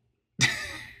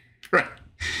 Right.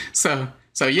 So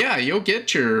yeah, you'll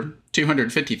get your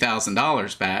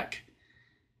 $250,000 back,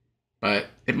 but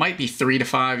it might be 3 to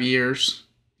 5 years.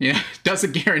 It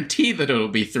doesn't guarantee that it'll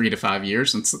be 3 to 5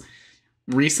 years. And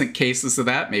recent cases of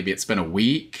that, maybe it's been a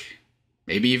week,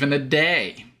 maybe even a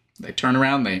day. They turn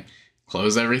around, they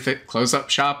close everything, close up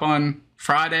shop on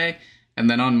Friday, and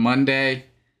then on Monday,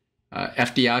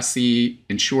 FDIC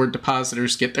insured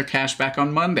depositors get their cash back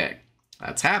on Monday.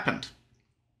 That's happened.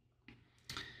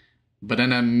 But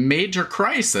in a major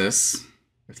crisis,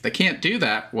 if they can't do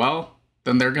that, well,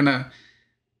 then they're going to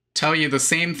tell you the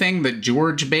same thing that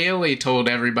George Bailey told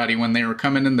everybody when they were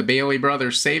coming in the Bailey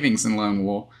Brothers Savings and Loan.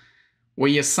 Well,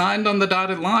 you signed on the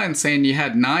dotted line saying you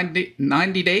had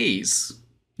 90 days.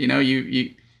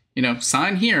 You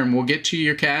sign here and we'll get you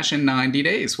your cash in 90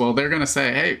 days. Well, they're going to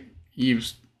say, hey,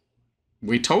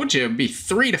 we told you it'd be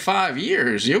 3 to 5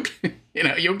 years. You'll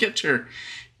get your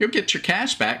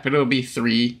cash back, but it'll be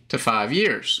 3 to 5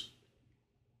 years.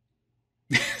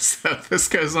 So this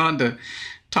goes on to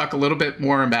talk a little bit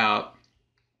more about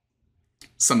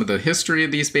some of the history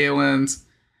of these bail-ins.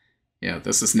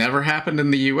 This has never happened in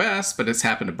the U.S., but it's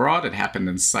happened abroad. It happened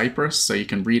in Cyprus, so you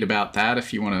can read about that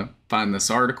if you want to find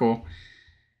this article.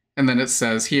 And then it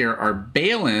says here, are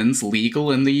bail-ins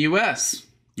legal in the U.S.?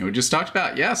 We just talked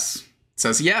about yes. It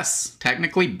says yes.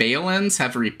 Technically, bail-ins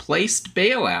have replaced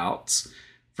bailouts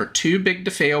for too big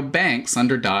to fail banks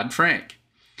under Dodd-Frank.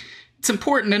 It's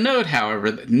important to note,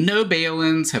 however, that no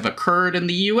bail-ins have occurred in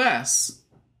the U.S.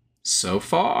 so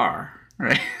far,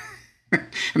 right?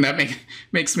 And that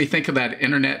makes me think of that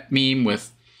internet meme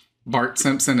with Bart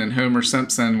Simpson and Homer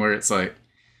Simpson, where it's like,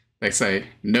 they say,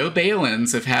 no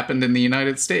bail-ins have happened in the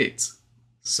United States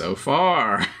so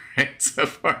far, right? So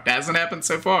far. It hasn't happened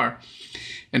so far.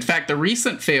 In fact, the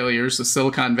recent failures of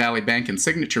Silicon Valley Bank and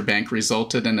Signature Bank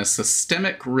resulted in a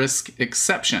systemic risk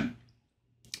exception.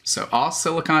 So all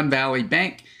Silicon Valley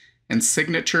Bank and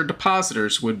Signature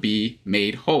depositors would be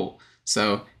made whole.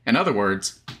 So in other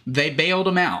words, they bailed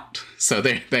them out. So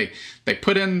they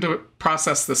put into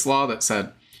process this law that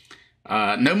said,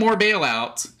 no more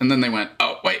bailouts. And then they went,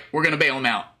 oh, wait, we're going to bail them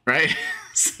out, right?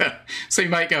 So you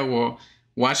might go, well,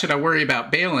 why should I worry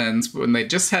about bail-ins when they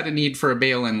just had a need for a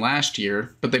bail-in last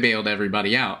year, but they bailed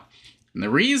everybody out? And the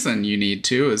reason you need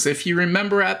to is if you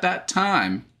remember at that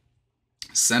time,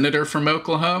 Senator from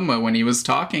Oklahoma, when he was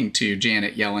talking to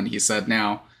Janet Yellen, he said,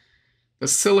 now, the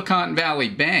Silicon Valley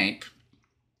Bank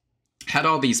had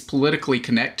all these politically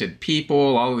connected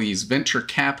people, all these venture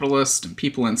capitalists and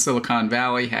people in Silicon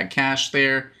Valley had cash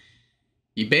there.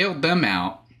 You bailed them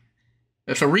out.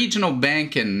 If a regional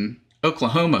bank in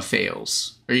Oklahoma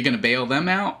fails, are you going to bail them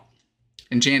out?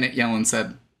 And Janet Yellen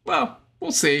said, well,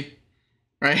 we'll see.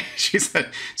 Right? She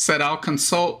said I'll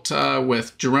consult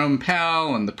with Jerome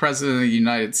Powell and the President of the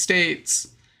United States.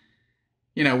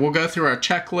 We'll go through our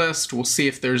checklist. We'll see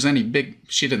if there's any big,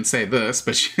 she didn't say this,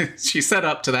 but she said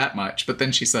up to that much. But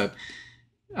then she said,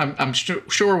 I'm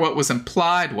sure what was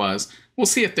implied was, we'll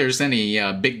see if there's any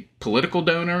big political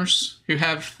donors who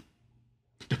have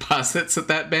deposits at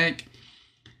that bank.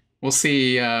 We'll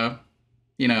see, if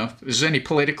there's any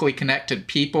politically connected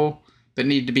people that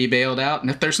need to be bailed out.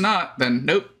 And if there's not, then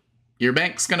nope, your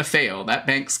bank's going to fail. That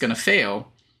bank's going to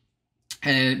fail,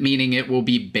 and meaning it will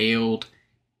be bailed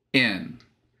in.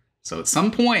 So at some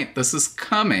point, this is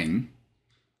coming.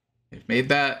 They've made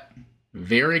that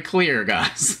very clear,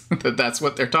 guys, that that's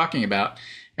what they're talking about.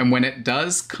 And when it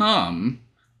does come,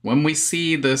 when we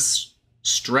see this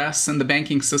stress in the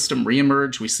banking system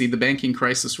reemerge, we see the banking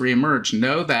crisis reemerge,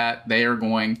 know that they are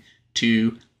going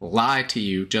to lie to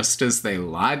you, just as they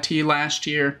lied to you last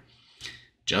year,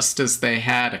 just as they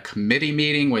had a committee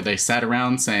meeting where they sat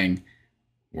around saying,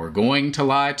 we're going to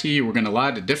lie to you. We're going to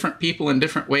lie to different people in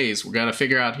different ways. We've got to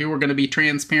figure out who we're going to be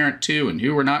transparent to and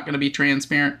who we're not going to be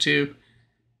transparent to.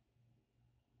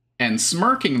 And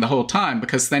smirking the whole time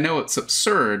because they know it's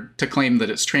absurd to claim that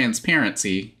it's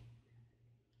transparency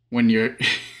when you're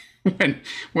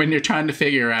when you're trying to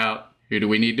figure out who do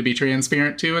we need to be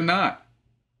transparent to and not.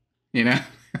 You know,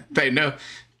 they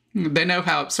know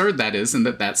how absurd that is and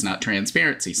that that's not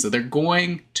transparency. So they're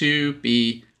going to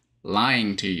be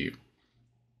lying to you.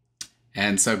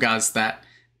 And so, guys, that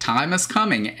time is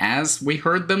coming, as we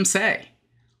heard them say,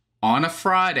 on a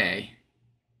Friday.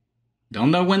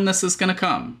 Don't know when this is going to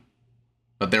come,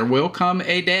 but there will come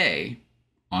a day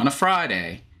on a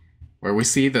Friday where we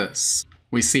see this.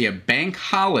 We see a bank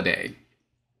holiday.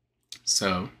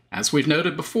 So, as we've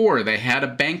noted before, they had a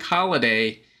bank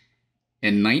holiday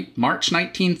in March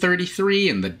 1933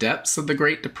 in the depths of the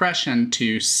Great Depression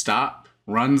to stop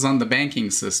runs on the banking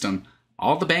system.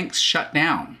 All the banks shut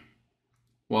down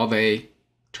while they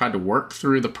tried to work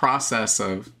through the process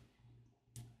of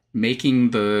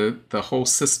making the whole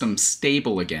system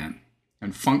stable again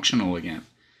and functional again.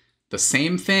 The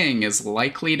same thing is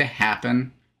likely to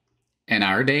happen in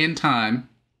our day and time.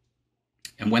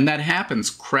 And when that happens,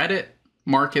 credit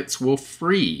markets will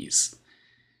freeze.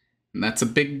 And that's a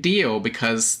big deal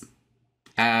because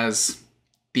as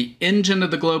the engine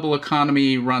of the global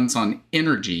economy runs on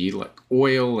energy, like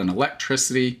oil and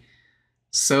electricity,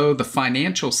 so the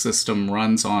financial system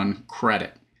runs on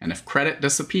credit. And if credit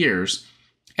disappears,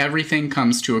 everything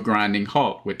comes to a grinding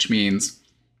halt, which means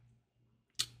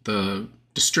the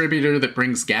distributor that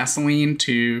brings gasoline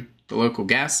to the local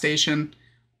gas station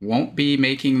won't be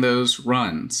making those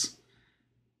runs.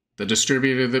 The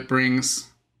distributor that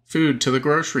brings food to the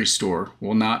grocery store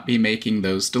will not be making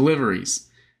those deliveries.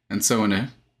 And so in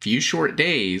a few short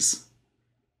days,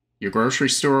 your grocery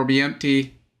store will be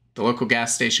empty. The local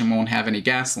gas station won't have any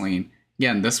gasoline.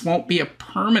 Again, this won't be a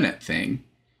permanent thing.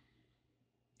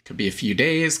 Could be a few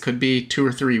days, could be 2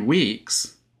 or 3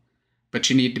 weeks, but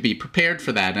you need to be prepared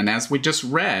for that. And as we just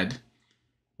read,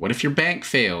 what if your bank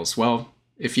fails? Well,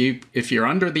 if you're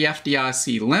under the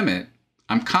FDIC limit,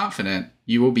 I'm confident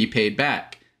you will be paid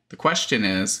back. The question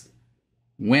is,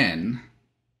 when?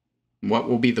 What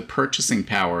will be the purchasing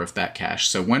power of that cash?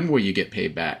 So when will you get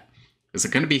paid back? Is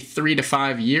it going to be 3 to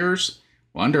 5 years?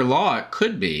 Well, under law, it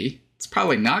could be. It's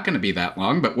probably not going to be that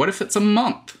long, but what if it's a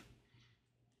month?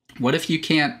 What if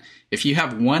if you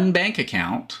have one bank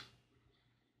account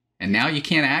and now you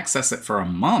can't access it for a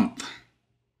month?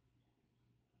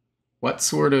 What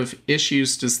sort of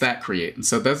issues does that create? And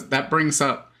so that brings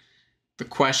up the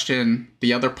question,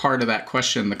 the other part of that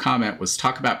question, the comment was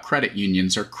talk about credit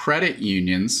unions. Or credit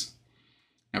unions,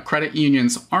 now credit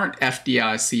unions aren't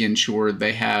FDIC insured.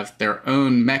 They have their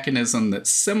own mechanism that's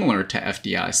similar to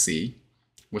FDIC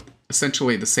with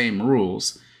essentially the same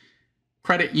rules.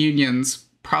 Credit unions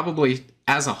probably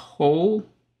as a whole,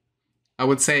 I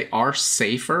would say, are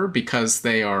safer because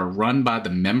they are run by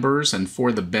the members and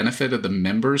for the benefit of the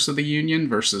members of the union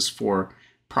versus for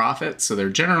profit. So they're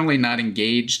generally not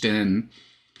engaged in,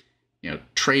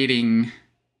 trading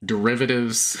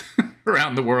derivatives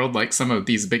around the world like some of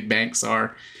these big banks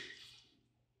are.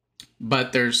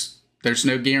 But there's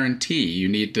no guarantee. You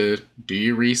need to do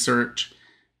your research.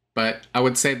 But I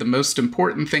would say the most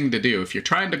important thing to do if you're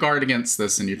trying to guard against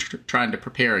this and you're trying to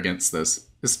prepare against this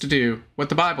is to do what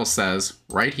the Bible says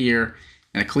right here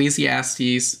in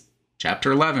Ecclesiastes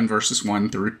chapter 11, verses 1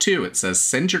 through 2. It says,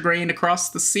 send your grain across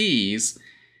the seas,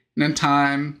 and in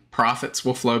time profits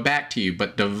will flow back to you.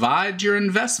 But divide your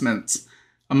investments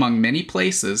among many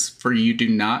places, for you do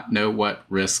not know what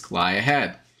risks lie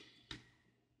ahead.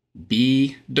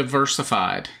 Be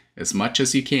diversified as much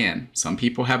as you can. Some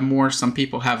people have more, some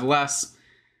people have less,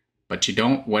 but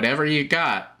whatever you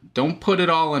got, don't put it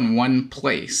all in one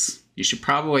place. You should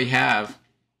probably have,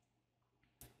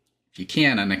 if you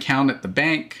can, an account at the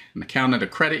bank, an account at a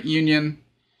credit union,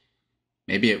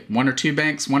 maybe at 1 or 2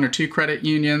 banks, 1 or 2 credit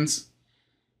unions,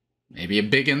 maybe a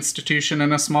big institution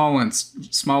and a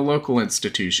small local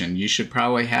institution. You should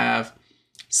probably have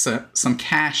some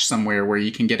cash somewhere where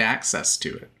you can get access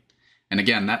to it. And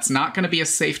again, that's not going to be a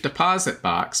safe deposit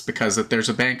box because if there's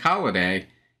a bank holiday,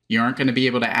 you aren't going to be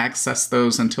able to access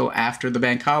those until after the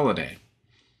bank holiday.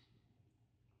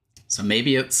 So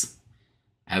maybe it's,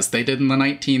 as they did in the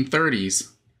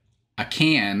 1930s, a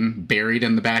can buried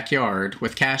in the backyard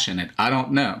with cash in it. I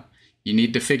don't know. You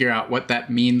need to figure out what that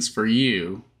means for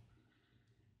you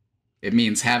It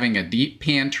means having a deep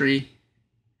pantry.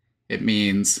 It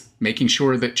means making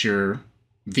sure that your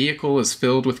vehicle is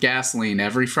filled with gasoline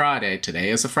every Friday. Today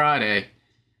is a Friday.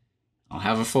 I'll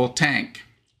have a full tank.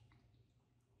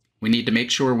 We need to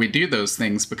make sure we do those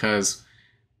things because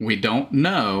we don't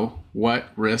know what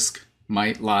risk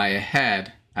might lie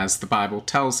ahead, as the Bible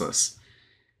tells us.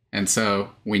 And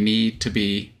so we need to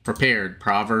be prepared.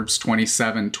 Proverbs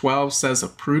 27:12 says, "A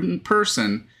prudent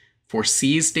person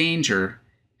foresees danger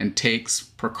and takes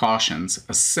precautions.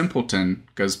 A simpleton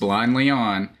goes blindly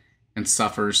on and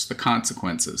suffers the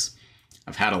consequences."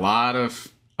 I've had a lot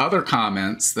of other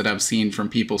comments that I've seen from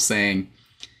people saying,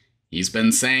 "He's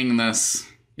been saying this.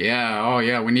 Yeah, oh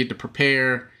yeah, we need to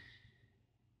prepare.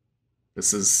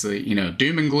 This is,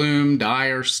 doom and gloom,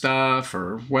 dire stuff,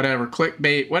 or whatever,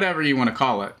 clickbait, whatever you want to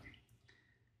call it."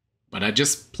 But I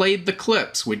just played the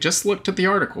clips. We just looked at the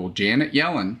article. Janet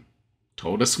Yellen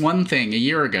told us one thing a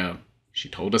year ago. She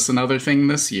told us another thing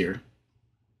this year.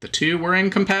 The two were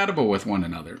incompatible with one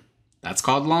another. That's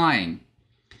called lying.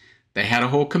 They had a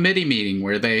whole committee meeting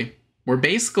where they were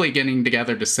basically getting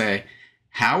together to say,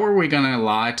 how are we going to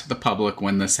lie to the public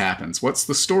when this happens? What's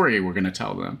the story we're going to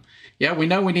tell them? Yeah, we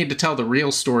know we need to tell the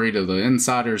real story to the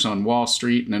insiders on Wall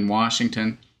Street and in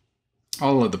Washington,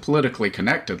 all of the politically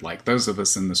connected, like those of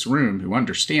us in this room who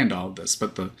understand all of this.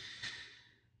 But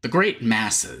the great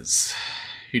masses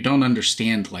who don't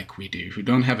understand like we do, who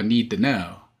don't have a need to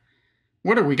know,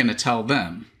 what are we going to tell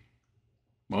them?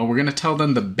 Well, we're going to tell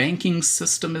them the banking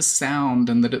system is sound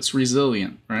and that it's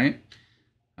resilient, right?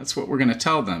 That's what we're going to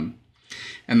tell them.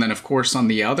 And then, of course, on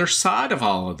the other side of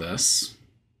all of this,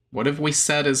 what have we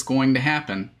said is going to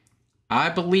happen? I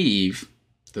believe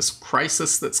this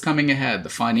crisis that's coming ahead, the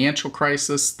financial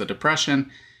crisis, the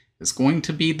depression, is going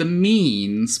to be the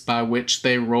means by which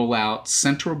they roll out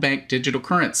central bank digital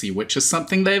currency, which is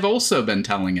something they've also been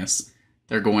telling us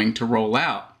they're going to roll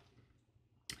out.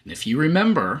 And if you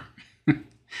remember,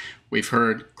 we've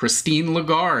heard Christine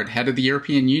Lagarde, head of the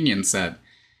European Union, said,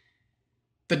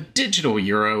 the digital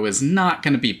euro is not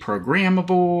going to be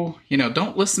programmable.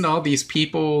 Don't listen to all these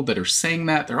people that are saying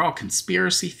that. They're all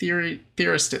conspiracy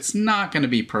theorists. It's not going to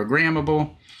be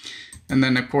programmable. And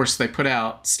then, of course, they put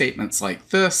out statements like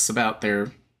this about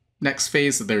their next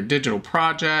phase of their digital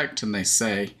project. And they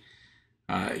say,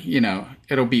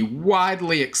 it'll be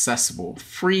widely accessible,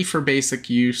 free for basic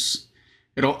use.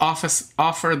 It'll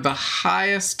offer the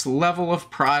highest level of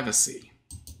privacy.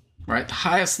 Right, the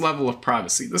highest level of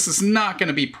privacy. This is not going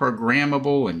to be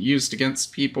programmable and used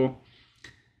against people.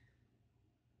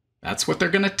 That's what they're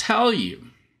going to tell you.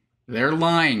 They're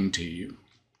lying to you.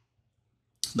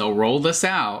 They'll roll this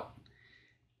out,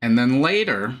 and then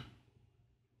later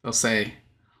they'll say,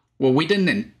 well, we didn't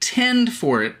intend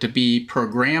for it to be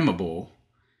programmable.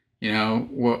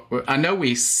 I know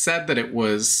we said that it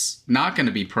was not going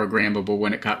to be programmable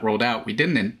when it got rolled out. We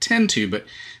didn't intend to, but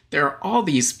there are all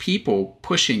these people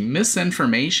pushing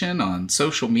misinformation on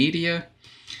social media.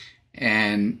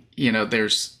 And,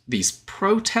 there's these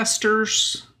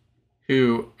protesters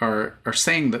who are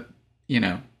saying that,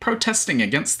 protesting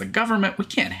against the government, we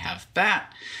can't have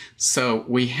that. So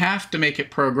we have to make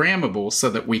it programmable so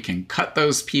that we can cut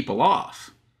those people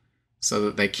off, so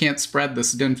that they can't spread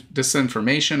this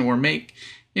disinformation or make,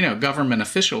 government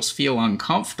officials feel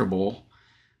uncomfortable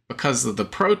because of the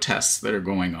protests that are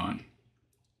going on.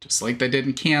 Just like they did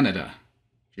in Canada.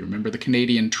 If you remember the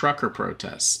Canadian trucker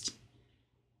protests.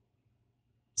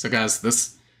 So guys,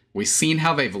 we've seen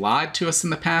how they've lied to us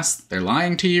in the past. They're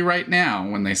lying to you right now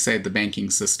when they say the banking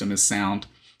system is sound.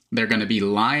 They're going to be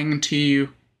lying to you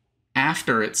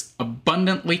after it's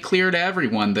abundantly clear to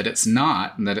everyone that it's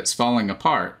not and that it's falling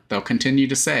apart. They'll continue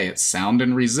to say it's sound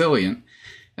and resilient.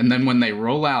 And then when they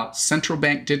roll out central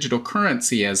bank digital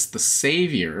currency as the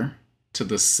savior to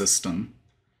this system,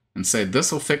 and say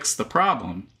this will fix the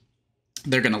problem,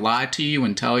 they're going to lie to you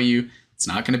and tell you it's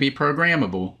not going to be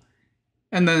programmable.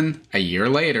 And then a year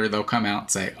later, they'll come out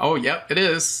and say, oh, yep, it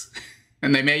is.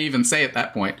 And they may even say at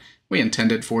that point, we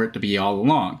intended for it to be all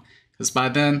along. Because by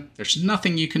then, there's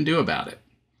nothing you can do about it.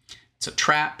 It's a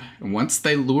trap. And once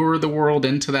they lure the world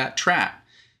into that trap,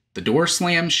 the door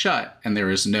slams shut and there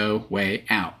is no way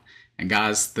out. And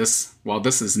guys, while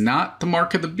this is not the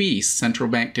mark of the beast, central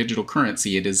bank digital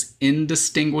currency, it is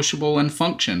indistinguishable in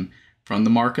function from the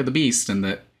mark of the beast, in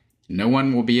that no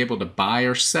one will be able to buy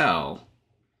or sell.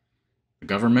 The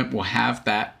government will have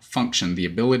that function, the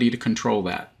ability to control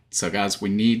that. So guys, we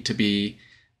need to be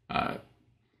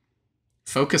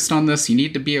focused on this. You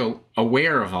need to be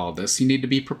aware of all this. You need to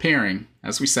be preparing.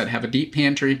 As we said, have a deep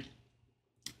pantry,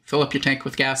 fill up your tank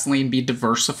with gasoline, be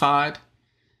diversified.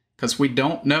 Because we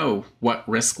don't know what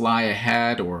risks lie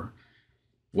ahead or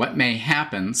what may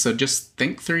happen. So just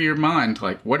think through your mind,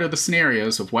 like, what are the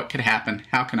scenarios of what could happen?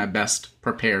 How can I best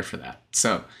prepare for that?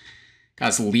 So,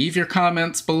 guys, leave your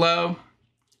comments below.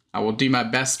 I will do my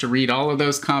best to read all of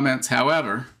those comments.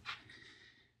 However,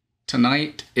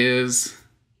 tonight is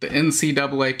the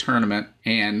NCAA tournament,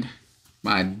 and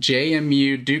my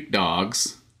JMU Duke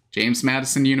Dogs, James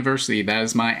Madison University, that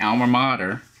is my alma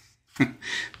mater,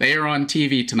 they are on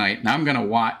TV tonight, and I'm going to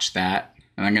watch that,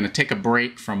 and I'm going to take a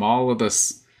break from all of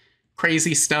this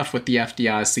crazy stuff with the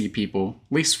FDIC people,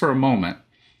 at least for a moment.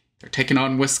 They're taking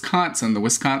on Wisconsin, the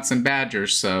Wisconsin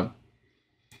Badgers, so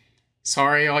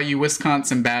sorry all you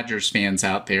Wisconsin Badgers fans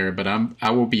out there, but I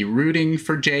will be rooting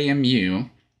for JMU.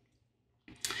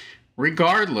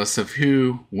 Regardless of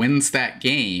who wins that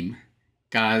game,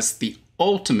 guys, the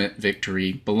ultimate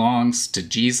victory belongs to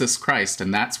Jesus Christ,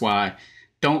 and that's why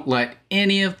don't let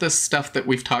any of the stuff that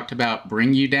we've talked about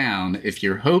bring you down. If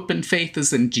your hope and faith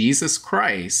is in Jesus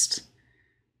Christ,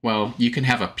 well, you can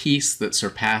have a peace that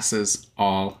surpasses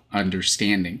all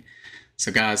understanding.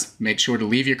 So guys, make sure to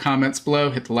leave your comments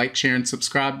below, hit the like, share, and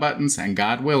subscribe buttons, and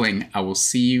God willing, I will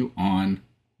see you on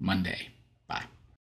Monday.